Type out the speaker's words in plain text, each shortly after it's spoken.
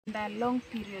The long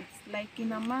periods, like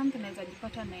in a month naweza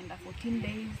jipata naenda 14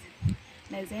 days,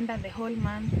 naweza enda the whole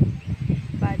month,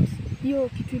 but hiyo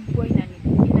kitu ilikuwa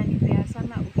inanipea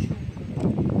sana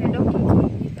uchungu. The doctor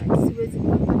told me that siwezi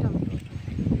nikapata mtoto,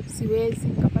 siwezi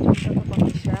nikapata mtoto kwa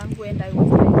maisha yangu, and I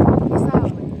was like, ni sawa,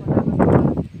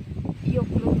 niko hiyo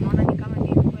cloth naona ni kama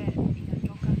ilikuwa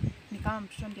inatoka, ni kama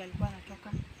mtoto ndiye alikuwa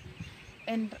anatoka,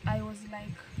 and I was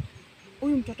like,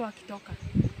 huyu mtoto akitoka,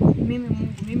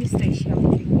 mimi sitaishi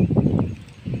hapo.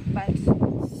 But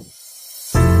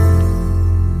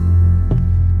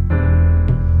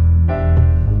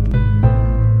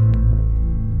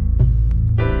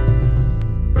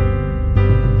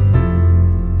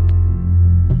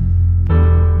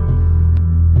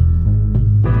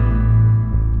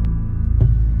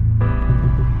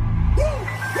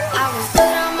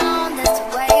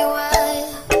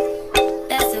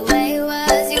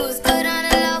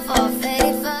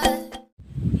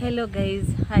hello guys,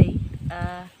 hi,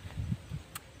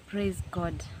 praise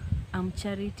God. I'm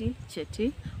Charity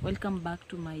Cheti. Welcome back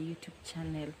to my YouTube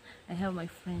channel. I have my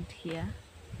friend here.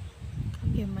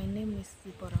 okay, my name is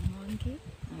Zipporah Mwangi.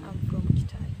 I'm from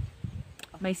Kitale.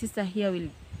 My sister here will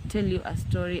tell you a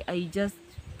story. I just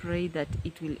pray that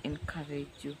it will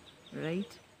encourage you,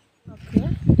 right? Okay,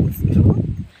 it's true.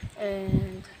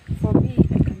 And for me,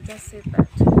 I can just say that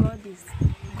God is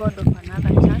God of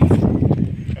another chance.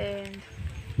 And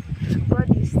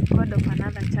God is God of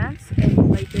another chance. And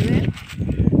by the way,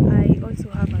 I also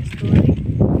have a story.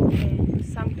 And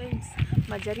sometimes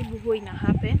majaribu huwa ina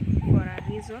happen for a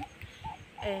reason.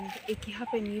 And iki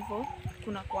happen hivyo,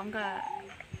 kuna kuanga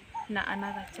na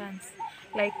another chance.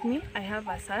 Like me, I have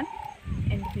a son.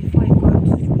 And before I got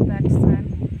that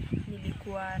son,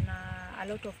 nilikuwa na a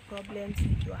lot of problems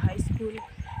nikiwa high school.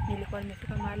 Nilikuwa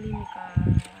nimefika mahali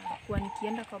nikakuwa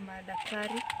nikienda kwa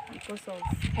madaktari because of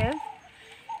health,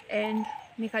 and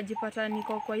nikajipata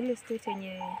niko kwa ile state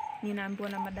yenye ninaambiwa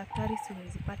na madaktari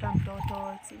siwezi pata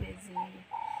mtoto,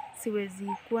 siwezi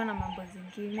kuwa na mambo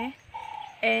zingine.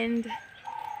 And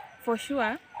for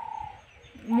sure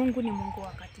Mungu ni Mungu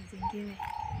wakati zingine.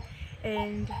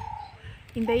 And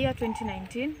in the year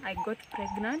 2019 I got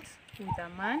pregnant with a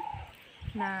man,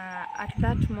 na at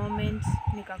that moment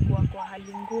nikakuwa kwa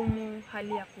hali ngumu,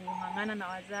 hali ya kung'ang'ana na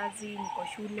wazazi, niko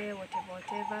shule,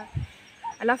 whatever.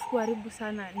 Alafu kuharibu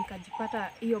sana, nikajipata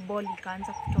hiyo ball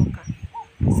ikaanza kutoka.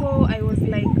 So I was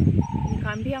like,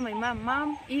 nikaambia my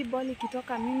mom, hii ball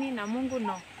ikitoka mimi na Mungu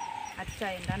no,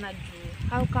 hatutaendana juu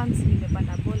how comes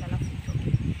nimepata ball alafu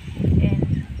itoke.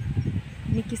 And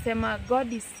nikisema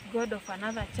God is God of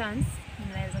another chance,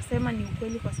 ninaweza sema ni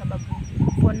ukweli, kwa sababu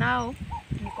for now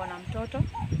niko na mtoto,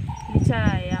 licha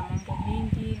ya mambo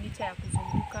mingi, licha ya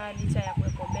kuzunguka, licha ya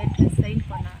kuweko bed rest,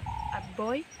 niko na a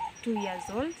boy 2 years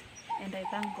old, and I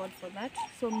thank God for that.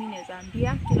 So mimi naweza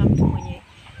ambia kila mtu mwenye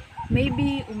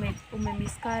maybe ume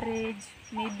miscarriage,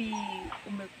 maybe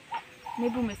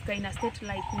umefika in a state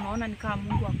like unaona ni kama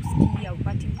Mungu akusikia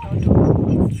upati mtoto,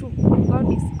 it's true,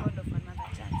 God is God of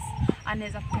another chance.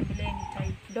 Anaweza kutembelea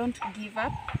anytime. Don't give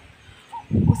up.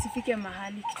 Usifike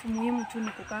mahali. Kitu muhimu tu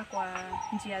ni kukaa kwa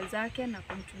njia zake na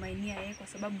kumtumainia yeye, kwa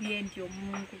sababu yeye ndio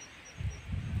Mungu.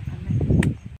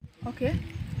 Amen. Okay.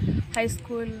 High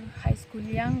school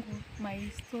yangu, my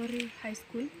story high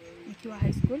school, nikiwa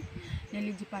high school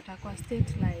nilijipata kwa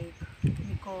state like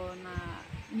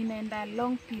ninaenda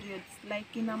long periods,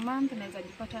 like in a month naweza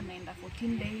jipata naenda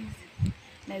 14 days,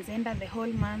 naweza enda the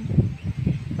whole month,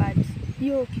 but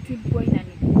hiyo kitu ilikuwa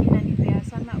inanipea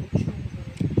sana uchungu.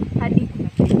 Hadi kuna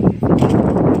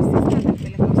sister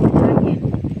akapeleka hospitali,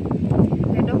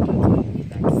 the doctor told me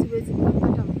that siwezi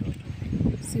nikapata mtoto,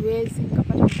 siwezi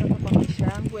nikapata mtoto kwa maisha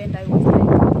yangu, and I was like,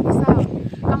 ni sawa,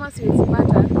 kama siwezi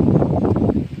pata,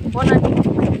 mbona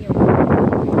nitumie,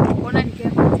 mbona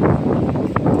nikae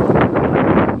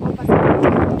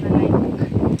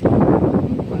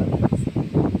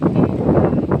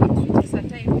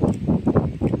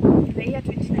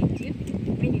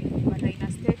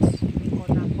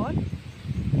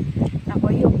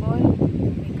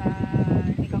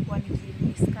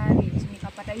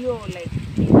hiyo like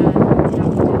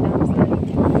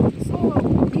so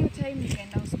hiyo time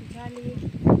nikaenda hospitali,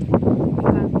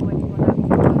 nikaambiwa niko na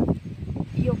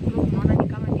hiyo cloth naona ni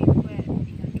kama ilikuwa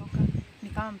inatoka, ni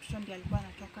kama mtoto ndiye alikuwa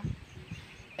anatoka,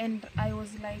 and I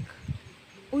was like,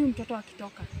 huyu mtoto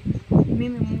akitoka,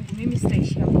 mimi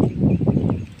sitaishi hapo.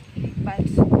 But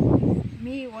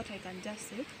me, what I can just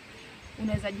say,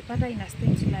 unaweza jipata in a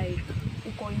state like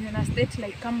uko in a state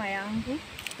like kama yangu,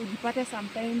 ujipate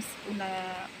sometimes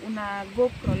una go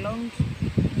prolonged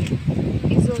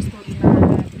hizo story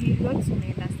na periods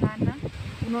unaenda sana,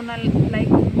 unaona like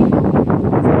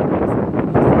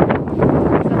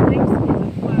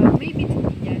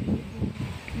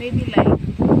maybe like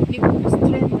ni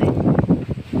kustrengthen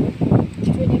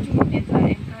kitu yenye tu unaweza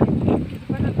encourage.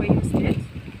 Ukipata kwa hiyo state,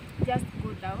 just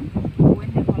go down,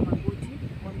 uende kwa magoti,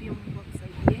 uambie Mungu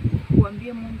akusaidie,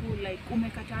 uambie Mungu like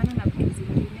umekatana na vitu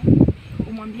zingine,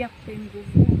 umwambie akupe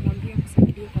nguvu, umwambie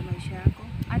akusaidie kwa maisha yako.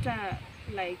 Hata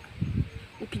like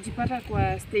ukijipata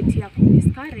kwa state ya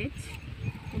discourage,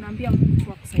 unaambia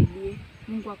Mungu akusaidie,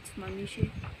 Mungu akusimamishe,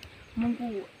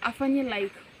 Mungu afanye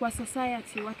like kwa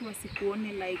society watu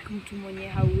wasikuone like mtu mwenye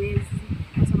hauwezi,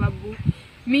 kwa sababu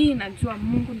mimi najua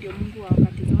Mungu ndio Mungu wa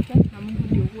wakati zote, na Mungu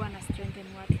ndio huwa ana strengthen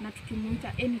watu, na tukimuita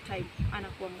anytime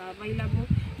anakuanga available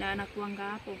na anakuanga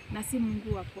hapo, na si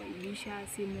Mungu wa kuaibisha,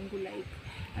 si Mungu like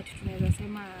ati tunaweza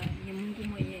sema ni Mungu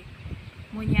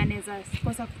mwenye anaweza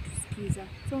kosa kutusikiza.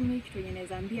 So mimi kitu yenye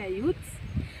naweza ambia youth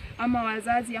ama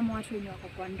wazazi ama watu wenye wako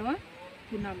kwa ndoa,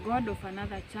 kuna God of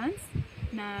another chance,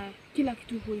 na kila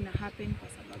kitu huwa ina happen kwa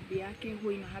sababu yake,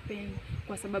 huwa ina happen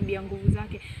kwa sababu ya nguvu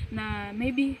zake, na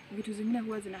maybe vitu zingine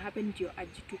huwa zina happen ndio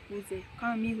ajitukuze.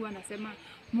 Kama mimi huwa nasema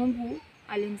Mungu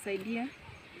alinisaidia,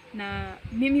 na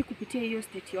mimi kupitia hiyo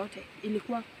state yote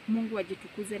ilikuwa Mungu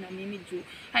ajitukuze na mimi juu.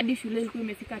 Hadi shule ilikuwa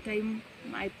imefika time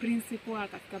my principal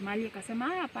akafika mahali akasema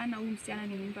hapana, huyu msichana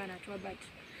ni mimba anatoa, but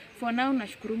for now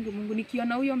nashukuru Mungu,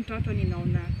 nikiona huyo mtoto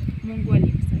ninaona Mungu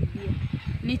alimsaidia.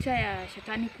 Licha ya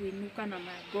shetani kuinuka na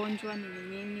magonjwa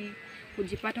nini,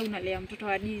 kujipata unalea mtoto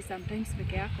hadi sometimes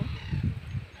peke yako,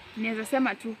 naweza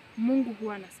sema tu Mungu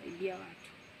huwa anasaidia watu,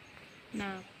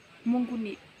 na Mungu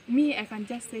ni I can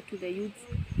just say to the youth,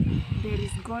 there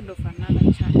is God of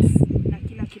another chance, na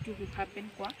kila kitu will happen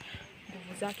kwa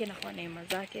nguvu zake na kwa neema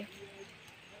zake.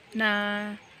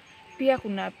 Na pia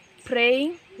kuna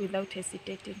praying without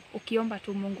hesitating, ukiomba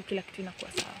tu Mungu kila kitu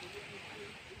inakuwa sawa.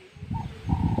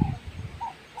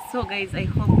 So guys, I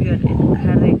hope you are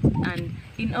encouraged, and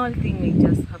in all things we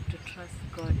just have to trust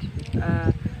God.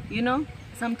 You know,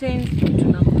 sometimes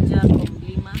tunakuja kwa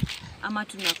mlima ama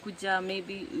tunakuja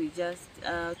maybe we just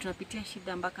tunapitia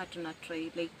shida mpaka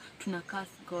tunatry like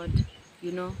tunacurse God,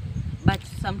 you know, but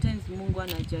sometimes Mungu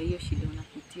anajua hiyo shida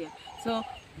unapitia. So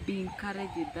be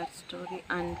encouraged with that story,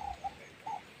 and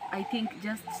I think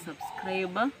just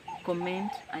subscribe,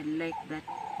 comment, I like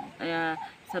that.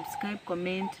 Subscribe,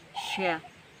 comment, share,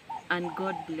 and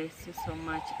God bless you so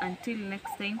much. Until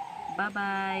next time, bye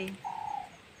bye.